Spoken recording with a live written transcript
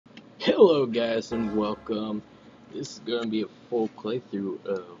Hello guys and welcome. This is going to be a full playthrough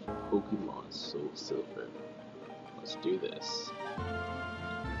of Pokemon Soul Silver. Let's do this.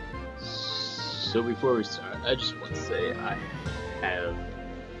 So before we start, I just want to say I have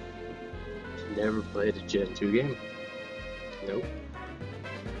never played a Gen 2 game. Nope.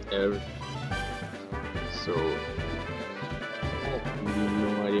 Ever. So I have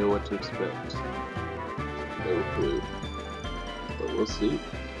no idea what to expect. No clue. But we'll see.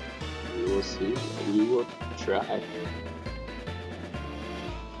 We will see, and we will try.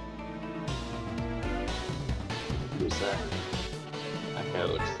 Who's that? That guy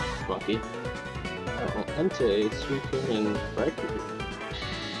looks funky. Oh, Entei, Suicune, and Raikou.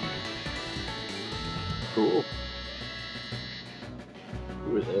 Cool.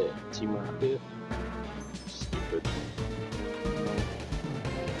 Who are they? Team Rocket? Stupid.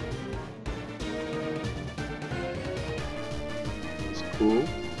 It's cool.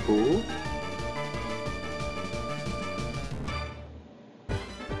 Cool.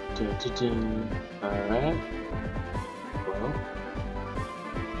 Alright. Well,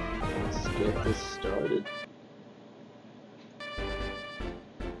 let's get this started.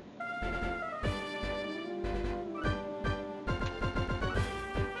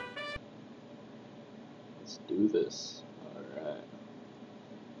 Let's do this. Alright.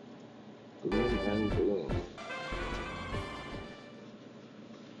 Boom and boom.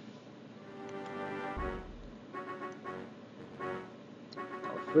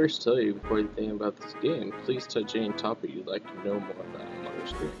 First, tell you before you think about this game, please touch any topic you'd like to know more about on other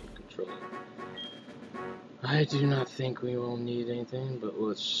screen controlling. I do not think we will need anything, but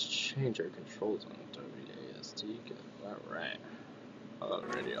let's change our controls on WASD. Alright.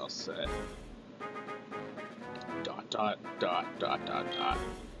 Already all set. Dot.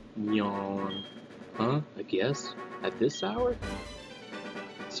 Yawn. Huh? I guess? At this hour?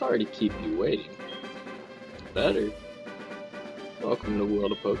 Sorry to keep you waiting. Better. Welcome to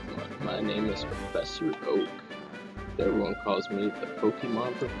World of Pokemon. My name is Professor Oak. Everyone calls me the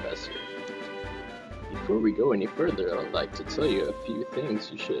Pokemon Professor. Before we go any further, I'd like to tell you a few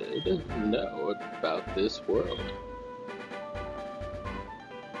things you should know about this world.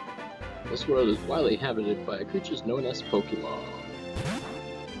 This world is widely inhabited by creatures known as Pokemon.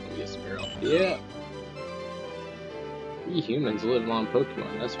 Yes, girl. Yeah! We humans live on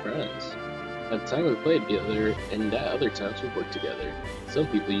Pokemon as friends. At the time we played together, and at other times we worked together. Some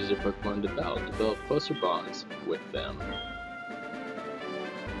people use their Pokemon to develop closer bonds with them.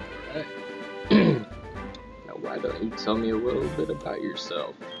 Alright. Now why don't you tell me a little bit about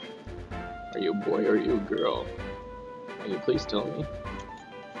yourself? Are you a boy or are you a girl? Can you please tell me?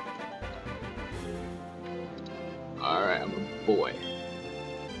 Alright, I'm a boy.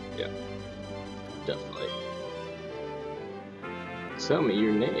 Yeah, definitely. Tell me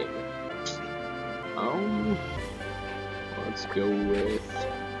your name. Let's go with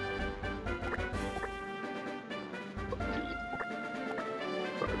Bucky.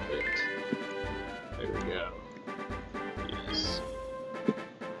 Perfect. There we go. Yes.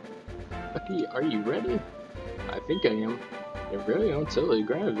 Bucky, are you ready? I think I am. You're ready until a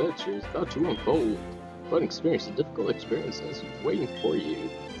grand adventure is about to unfold. Fun experience, a difficult experience is waiting for you.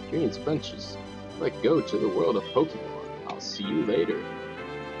 Dreams, bunches. Let's go to the world of Pokemon. I'll see you later.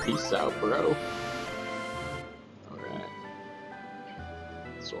 Peace out, bro.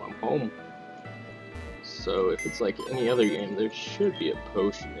 So I'm home. So if it's like any other game, there should be a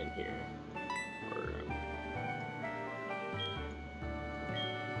potion in here. Or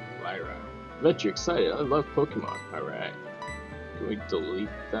Lyra. I bet you're excited. I love Pokemon. Alright. Can we delete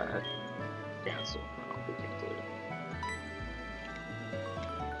that? Cancel. No, we can't delete it.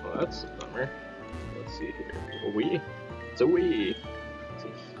 Well, that's a bummer. Let's see here. A Wii? It's a Wii!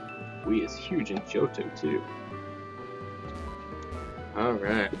 Wii is huge in Johto too.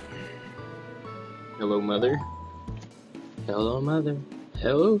 Alright. Hello, Mother. Hello, Mother.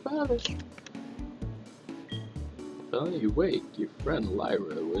 Hello, Father. Finally awake. Your friend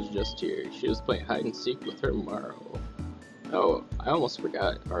Lyra was just here. She was playing hide and seek with her Marrow. Oh, I almost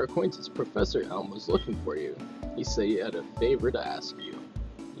forgot. Our acquaintance Professor Elm was looking for you. He said he had a favor to ask you.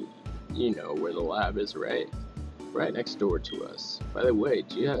 You know where the lab is, right? Right next door to us. By the way,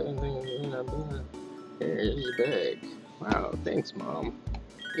 do you have anything? Here's your bag. Wow, thanks, Mom.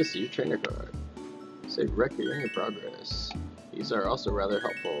 This is your trainer card. Save record in your progress. These are also rather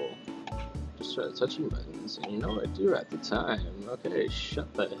helpful. Just try touching buttons, and you know what I do at the time. Okay,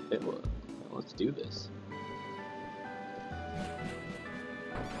 shut the hell up. Now let's do this.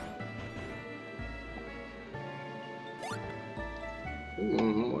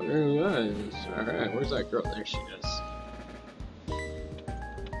 Wonder who that is. Alright, where's that girl? There she is.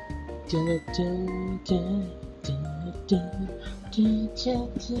 Okay.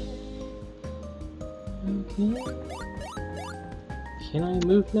 Can I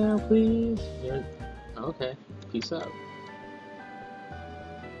move now, please? Yeah. Okay. Peace out.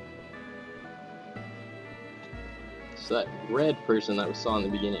 So that red person that we saw in the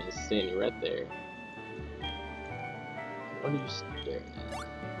beginning is standing right there. What are you staring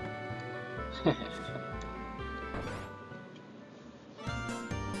at?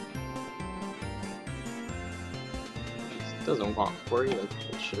 It doesn't walk for you like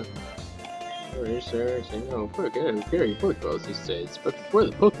it should. Research, carry Pokeballs these days, but before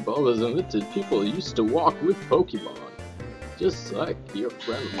the Pokeball was invented, people used to walk with Pokemon. Just like your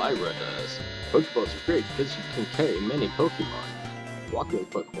friend Lyra does. Pokeballs are great because you can carry many Pokemon. Walking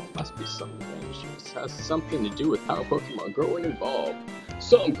with Pokemon must be something dangerous. It has something to do with how Pokemon grow and evolve.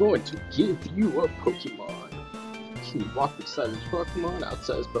 So I'm going to give you a Pokemon. Can you walk beside this Pokemon?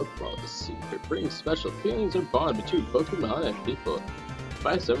 Outside this Pokeball to see if it brings special feelings or bond between Pokemon and people.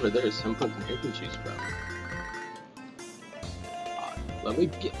 Advice over there is something you can choose from. Let me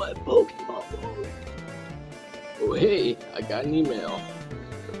get my Pokemon. Oh hey, I got an email.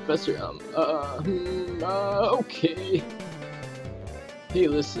 Professor okay. Hey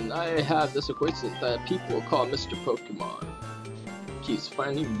listen, I have this acquaintance that people call Mr. Pokemon. He's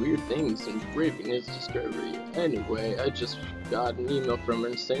finding weird things and braving his discovery. Anyway, I just got an email from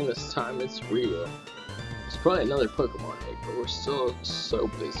him saying this time it's real. It's probably another Pokemon egg, but we're still so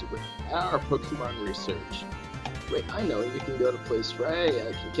busy with our Pokemon research. Wait, I know, you can go to place right,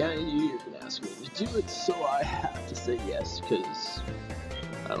 I can count you, you're gonna ask me to do it, so I have to say yes, because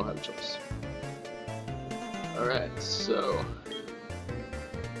I don't have a choice. Alright, so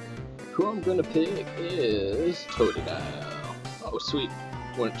who I'm gonna pick is Totodile. Oh sweet,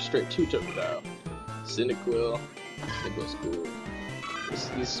 went straight to Totodile. Cyndaquil, Cyndaquil's cool. This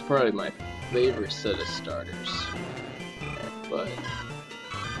is probably my favorite set of starters, but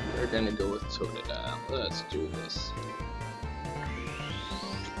we're gonna go with Totodile. Let's do this.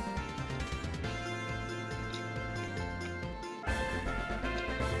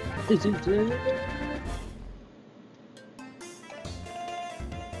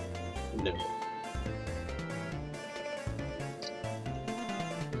 No.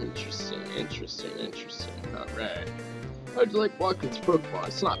 Interesting. Alright. How'd you like walking through Pokemon?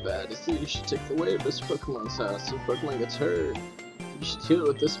 It's not bad. You should take the way to this Pokemon's house. If Pokemon gets hurt, you should heal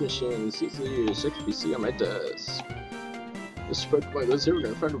with this machine. It's easy to use. It can be seen on my desk. This Pokemon goes over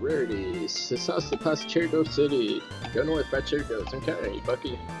to find rarities. This house is past Cherry Grove City. Go north by Cherry Grove. I'm counting on you,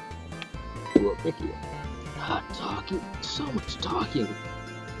 Bucky. Cool, thank you. Hot talking. So much talking.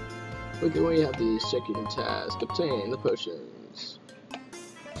 Look at when you have these. Check your task. Obtain the potions.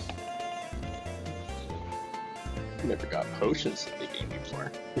 Never got potions in the game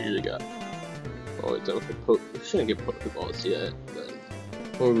before. We usually got. Oh, it's over we shouldn't get Pokeballs yet, but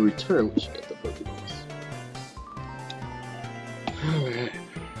when we return, we should get the Pokeballs. Alright.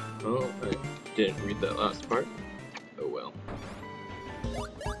 Oh, I didn't read that last part. Oh well.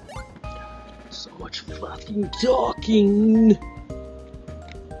 So much fucking talking!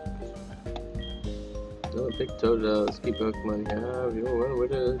 Don't pick Totodile, let's keep Pokemon you have. You want a way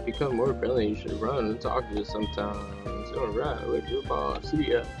to become more friendly, you should run and talk to you sometimes. Alright, wait your boss.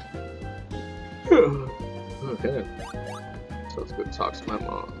 See ya. Okay. So let's go talk to my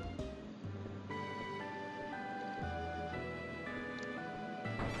mom.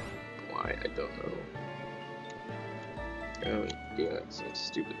 Why? I don't know. Oh, yeah, some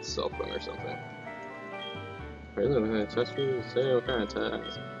stupid cell phone or something. Really, when I test you, say what kind of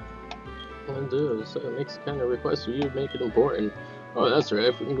task. One do, so it makes the kind of request for you to make it important. Oh, that's right,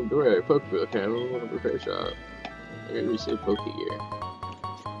 if we can go to our Pokeball camp, we'll go to repair shop. I gotta receive Poke Gear.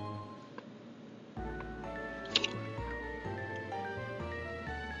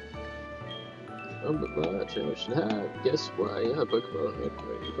 Oh, but much I should have. Guess why? Yeah, Pokeball make a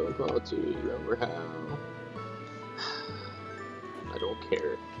phone call to you. Remember how? I don't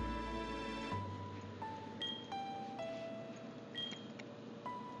care.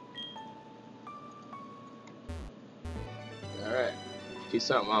 Alright.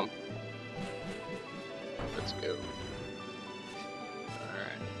 Peace out, Mom. Let's go.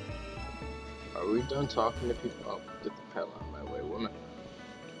 Alright. Are we done talking to people? Oh, get the hell out of my way, woman.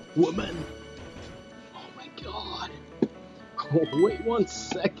 Woman! Oh my god! Oh, wait 1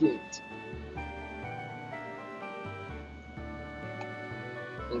 second! I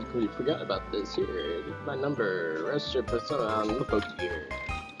completely forgot about this here. Get my number. Register persona on the Poke Gear.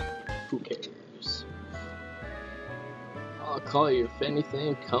 Who cares? I'll call you if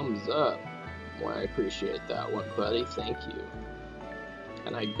anything comes up. Well, I appreciate that one, buddy. Thank you.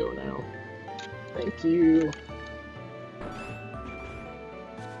 Can I go now? Thank you.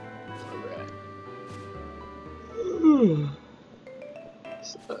 Alright.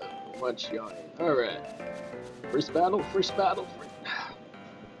 Watch yawning. Alright. First battle, first battle,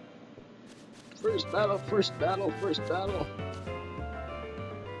 first battle, first battle, first battle.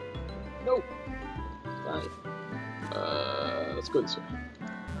 Nope. Fine. Let's go this way.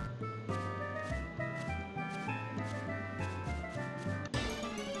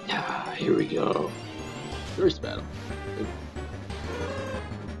 Yeah, here we go. First battle.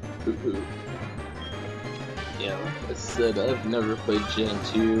 Ooh. Yeah, like I said, I've never played Gen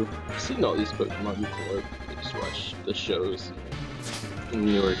 2. I've seen all these Pokemon before. I just watch the shows and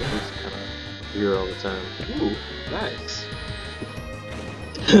newer games kind of here all the time. Ooh, nice.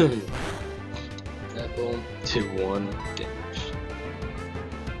 Apple to 1 damage.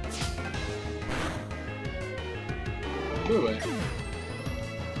 Anyway.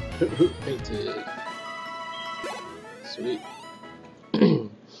 Painted. Sweet.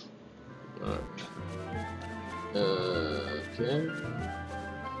 Okay.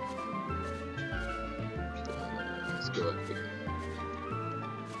 Let's go up here.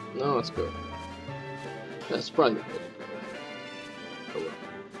 No, let's go. That's probably the way to go. Oh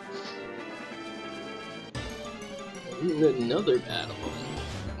well. Another battle.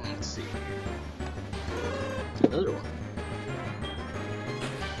 Let's see. It's another one.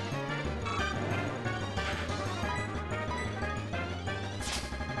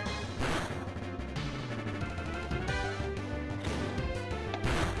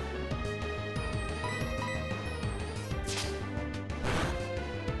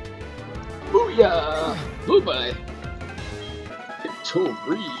 Booyah! Bye-bye!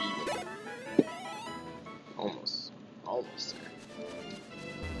 Victory! Almost there.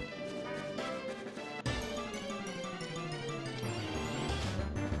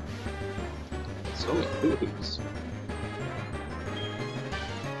 So many boohoo's.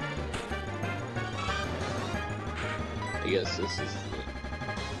 I guess this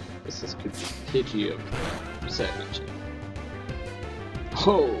is Pidgey of the second gen.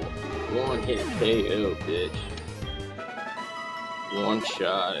 Oh! One hit KO, bitch. One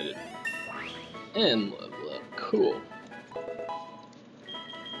shot and level up. Cool.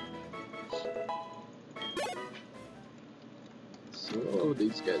 So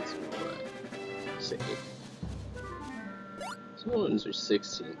these guys are what? Say. Some ones are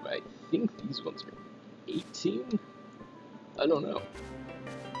 16, but I think these ones are 18? I don't know.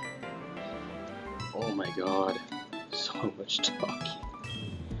 Oh my god. So much talking.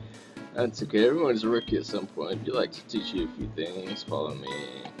 That's okay, everyone's a rookie at some point. You like to teach you a few things, follow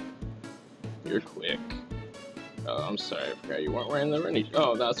me. You're quick. Oh, I'm sorry, I forgot you weren't wearing the running.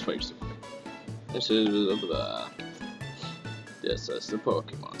 Oh, that's why you're so quick. This is blah blah. Yes, that's the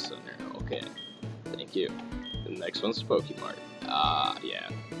Pokemon Center. Okay, thank you. The next one's Pokemart. Yeah,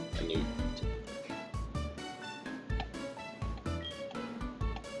 I knew.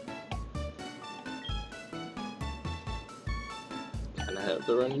 I have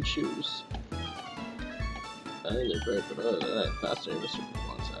the running shoes. I think they're very good. That faster than Mr.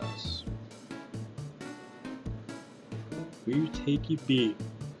 Pokemon's house. Will you take it big?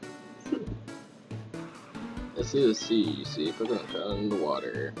 Let's see the sea. You see if we're gonna drown in the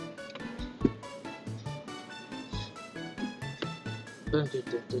water.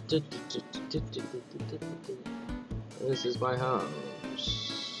 This is my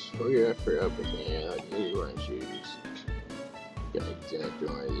house. For your effort up again, I need running shoes. Gotta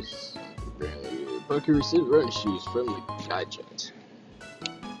join these brand new Bucky received running shoes from the Gadget.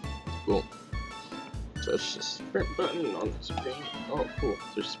 Boom. Touch the sprint button on the screen. Oh, cool.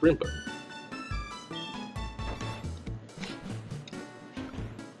 There's a sprint button.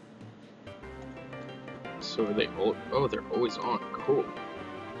 So are they all? Oh, they're always on. Cool.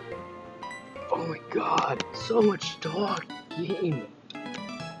 Oh my god, so much talking.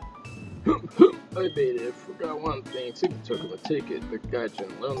 I made it. I forgot one thing. Ticket took him a ticket. The guy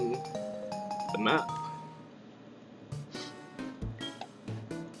didn't learn the map.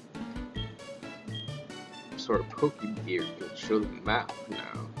 Sort of Pokegear can show the map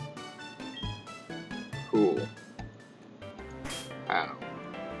now. Cool. How?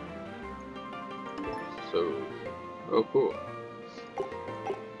 So, oh cool.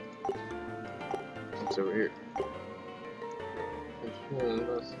 What's over here?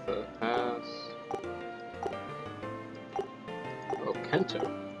 That's the pass. Oh, Kanto.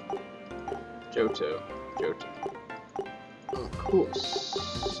 Johto. Oh, cool.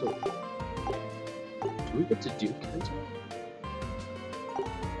 So, do we get to do Kanto?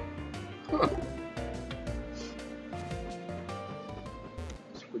 Huh.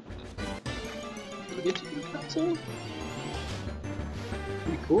 Do we get to do cutscene?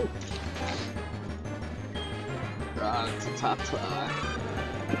 Pretty cool. Ratatata.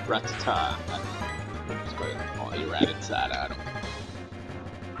 Ratata. I'm just going to call you Ratatata.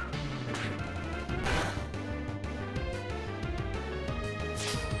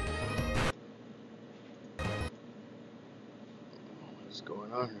 What's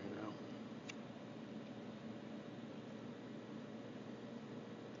going on right now?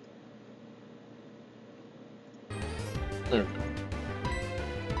 There we go.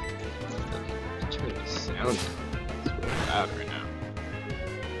 Turn the sound down. It's really loud right now.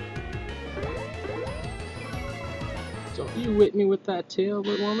 Don't you whip me with that tail,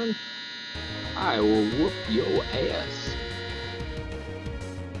 little woman. I will whoop your ass.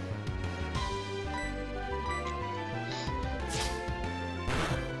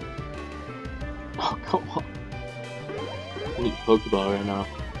 Oh, come on. I need a Pokeball right now.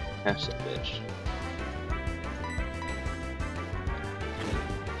 Catch that bitch.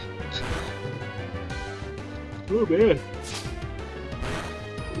 Oh man.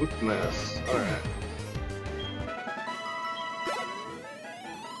 What mess. Alright.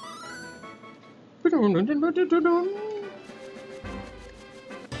 Oh my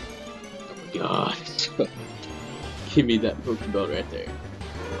god. Give me that Pokeball right there.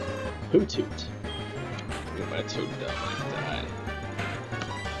 Hoothoot. Get my Toad down like that.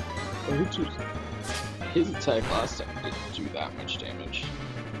 Oh, Hoothoot. His attack last time didn't do that much damage.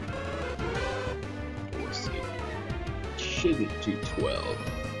 We'll see. Shouldn't do 12.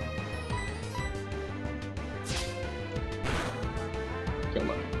 Come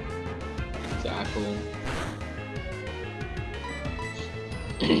on. Tackle.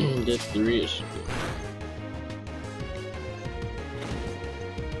 Get 3 ish.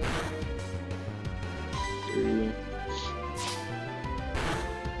 3.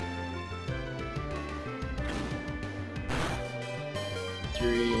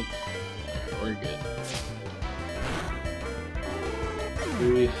 3. We're good.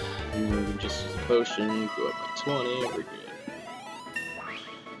 3. And then we can just use a potion, go up by 20, we're good.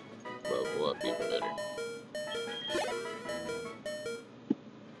 Level up even better.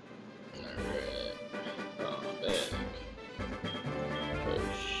 Alright. Back.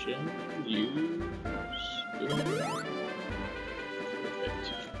 Potion. Use. Perfect.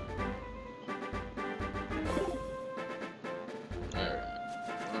 Alright.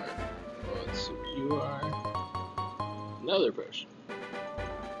 Well, let's see what you are. Another potion.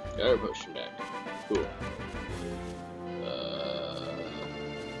 Got our potion back. Cool.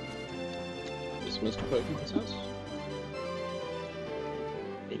 Is Mr. Pokemon's house?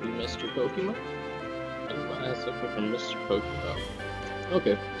 Maybe Mr. Pokemon? I didn't buy something from Mr. Pokemon.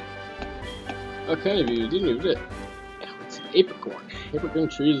 Okay. Okay, you didn't even do it. Yeah, it's an apricorn. Apricorn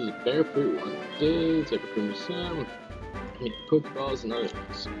trees is a bear fruit one days. Apricorn is some. Pokeballs and other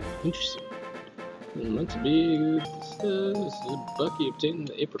things. Interesting. Meant to be. This is Bucky obtained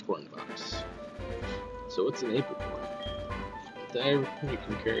the apricorn box. So what's an apricorn? The apricorn you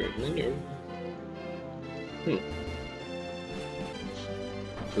can carry it linear.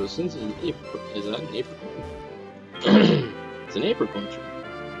 So since it's an apricorn, is that an apricorn? It's an apricorn tree.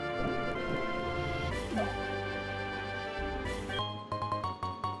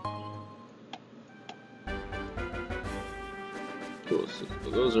 Cool, so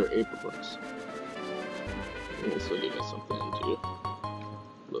those are apricorns. This will give us something to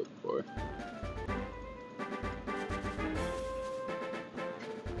look for.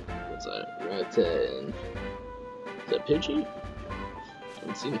 What's that? Rattan. Is that Pidgey? I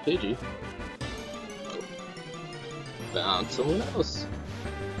haven't seen a Pidgey. Oh. Found someone else.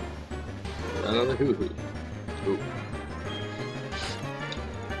 Another Hoothoot. Ooh.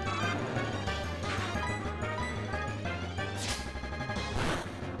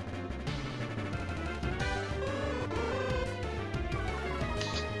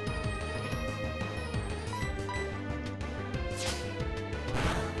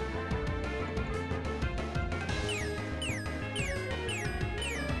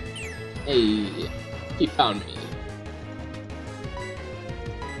 Hey, he found me.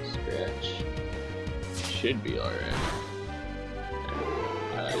 Scratch. Should be alright.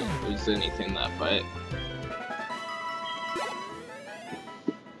 I didn't lose anything that fight.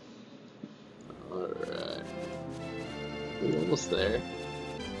 Alright. We're almost there.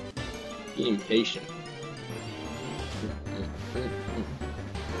 Being patient.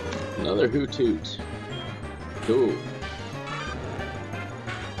 Another Hoothoot. Cool.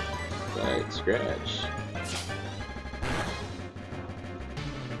 Right, scratch.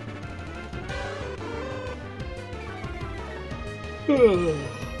 Oh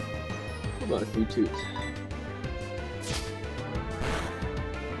Come on, you too.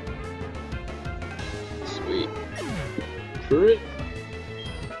 Sweet. Crit.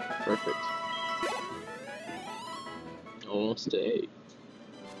 Perfect. Almost to 8.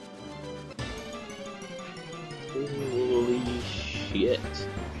 Holy shit.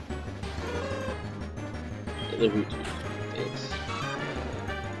 The Hootoots. Thanks.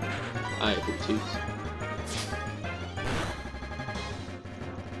 Hi, Hootoots.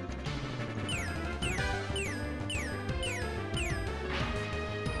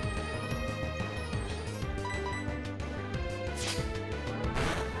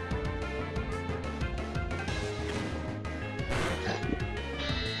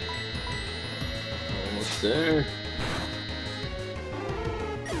 Almost there.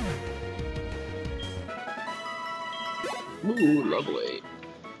 Ooh, lovely.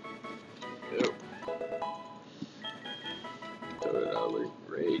 Yep. Total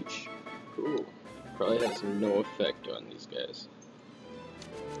Rage. Cool. Probably has no effect on these guys.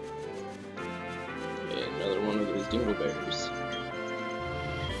 And another one of those dingleberries.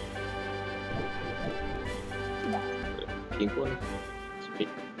 The pink one? It's pink.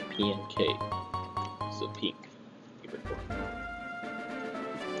 PNK. So pink. Favorite one.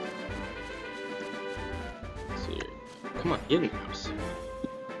 Let's see here. Come on, get in the house.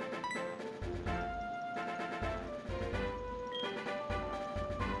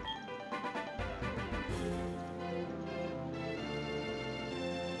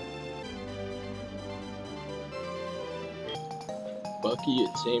 Bucky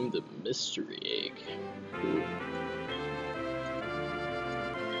attained the mystery egg. Ooh.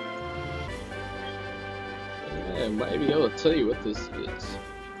 I might be able to tell you what this is.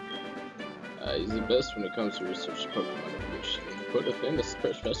 He's the best when it comes to research Pokemon evolution. Put a famous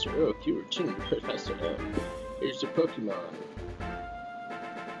Professor Oak, you were tuned to Professor Oak. Here's your Pokemon.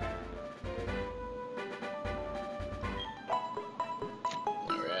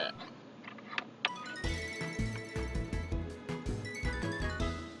 Alright.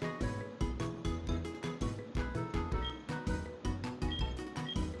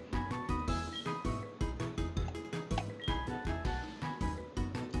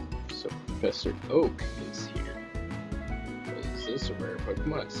 So Professor Oak is here. Is this a rare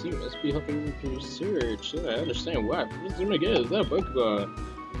Pokemon? So you must be helping with your research. I understand why. Professor Miguel is that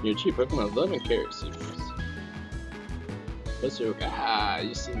Pokemon. Your chief Pokemon 11 cares. Professor Oak,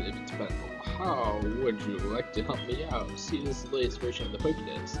 you seem to be dependable. How would you like to help me out? See, this is the latest version of the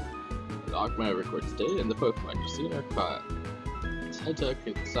Pokédex. Log my records data and the Pokemon you've seen are caught. It's Hentuck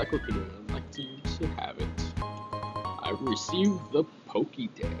Encyclopedia and I'd like you to have it. I received the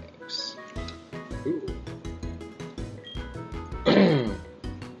Pokédex. Cool. I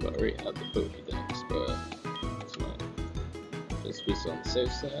already have the Pokédex, but it's not. Just be on the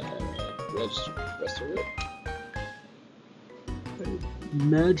safe side. Register Professor Oak. I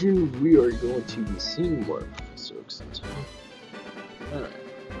imagine we are going to be seeing more Professor Oak sometime. Alright.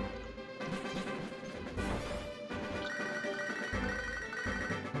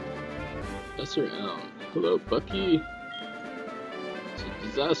 Professor Elm. Hello, Bucky. It's a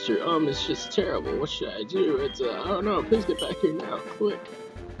disaster. It's just terrible. What should I do? It's I don't know. Please get back here now. Quick.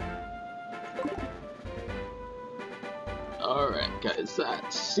 Alright, guys.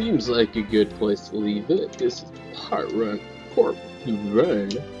 That seems like a good place to leave it. This is part 1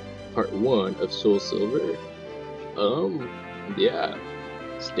 of Soul Silver. Yeah.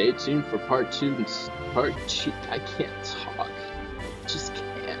 Stay tuned for part 2. I can't talk. Just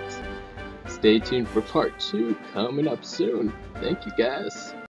can't. Stay tuned for part 2 coming up soon. Thank you, guys.